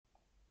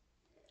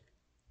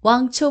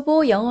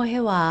왕초보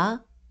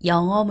영어회화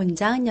영어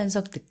문장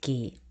연속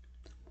듣기.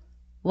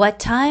 What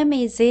time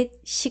is it?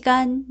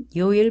 시간,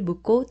 요일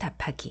묻고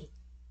답하기.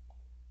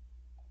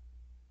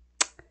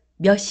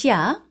 몇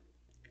시야?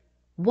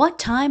 What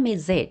time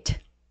is it?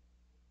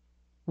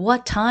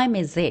 What time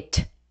is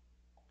it?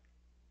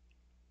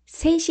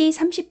 3시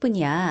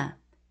 30분이야.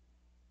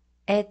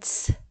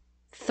 It's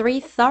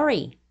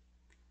 3:30.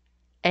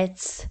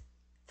 It's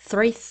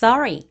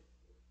 3:30.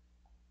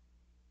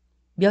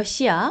 몇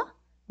시야?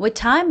 What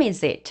time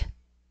is it?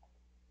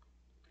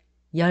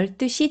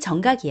 12시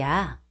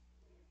정각이야.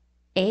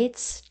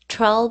 It's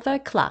 12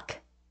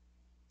 o'clock.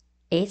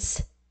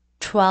 It's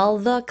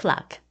 12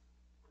 o'clock.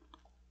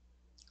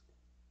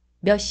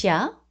 몇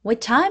시야? What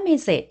time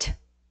is it?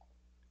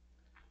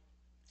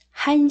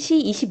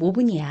 1시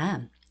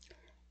 25분이야.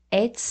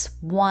 It's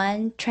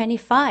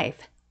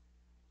 1:25.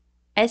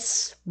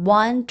 It's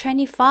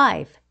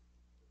 1:25.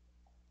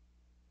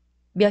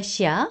 몇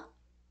시야?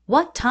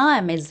 What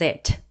time is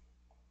it?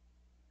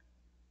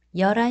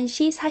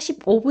 11시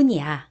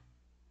 45분이야.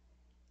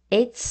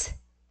 It's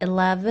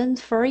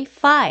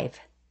 11:45.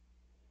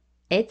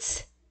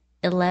 It's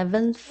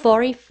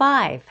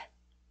 11:45.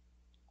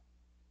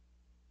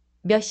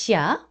 몇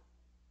시야?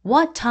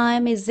 What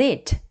time is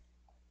it?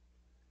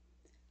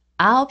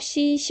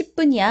 9시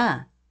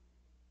 10분이야.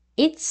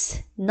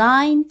 It's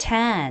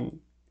 9:10.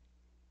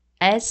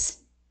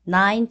 It's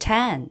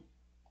 9:10.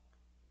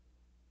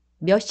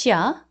 몇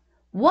시야?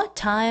 What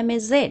time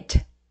is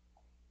it?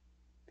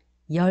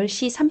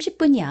 10시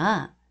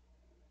 30분이야.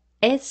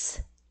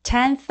 It's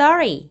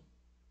 10:30.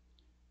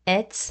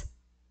 It's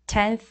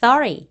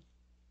 10:30.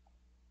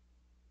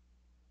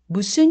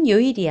 무슨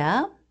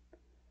요일이야?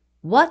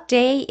 What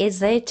day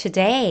is it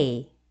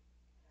today?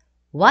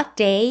 What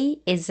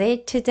day is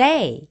it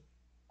today?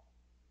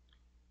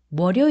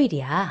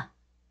 월요일이야.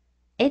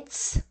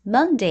 It's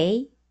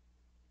Monday.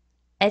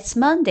 It's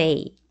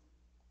Monday.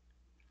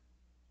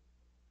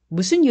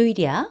 무슨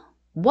요일이야?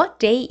 What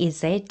day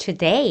is it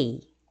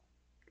today?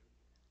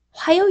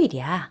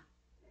 화요일이야.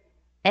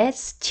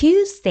 It's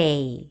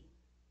Tuesday.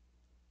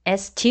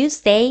 It's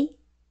Tuesday.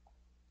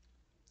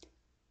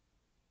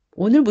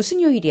 오늘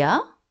무슨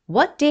요일이야?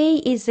 What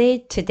day is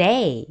it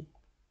today?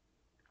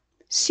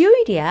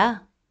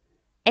 수요일이야.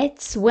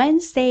 It's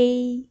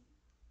Wednesday.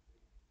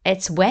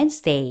 It's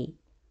Wednesday.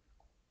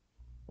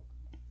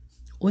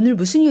 오늘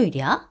무슨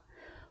요일이야?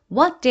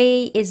 What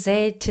day is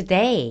it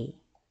today?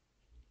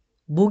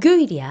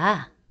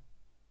 목요일이야.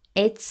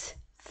 It's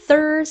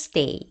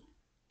Thursday.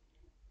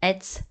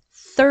 It's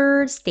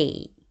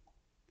Thursday.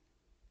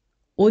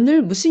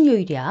 오늘 무슨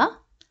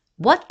요일이야?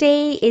 What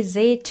day is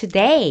it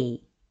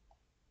today?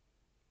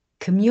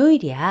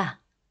 금요일이야.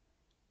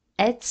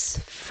 It's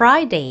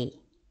Friday.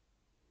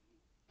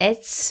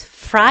 It's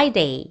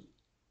Friday.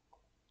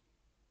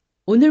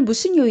 오늘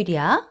무슨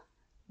요일이야?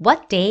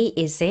 What day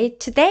is it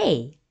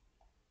today?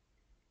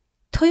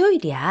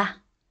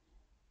 토요일이야.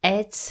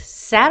 It's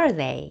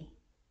Saturday.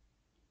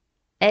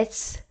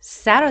 It's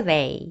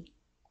Saturday.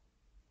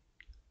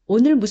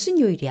 오늘 무슨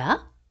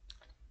요일이야?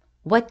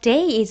 What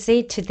day is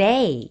it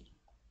today?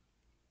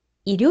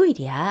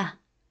 일요일이야.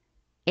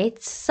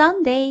 It's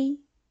Sunday.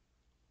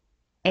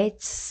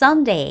 It's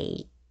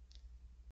Sunday.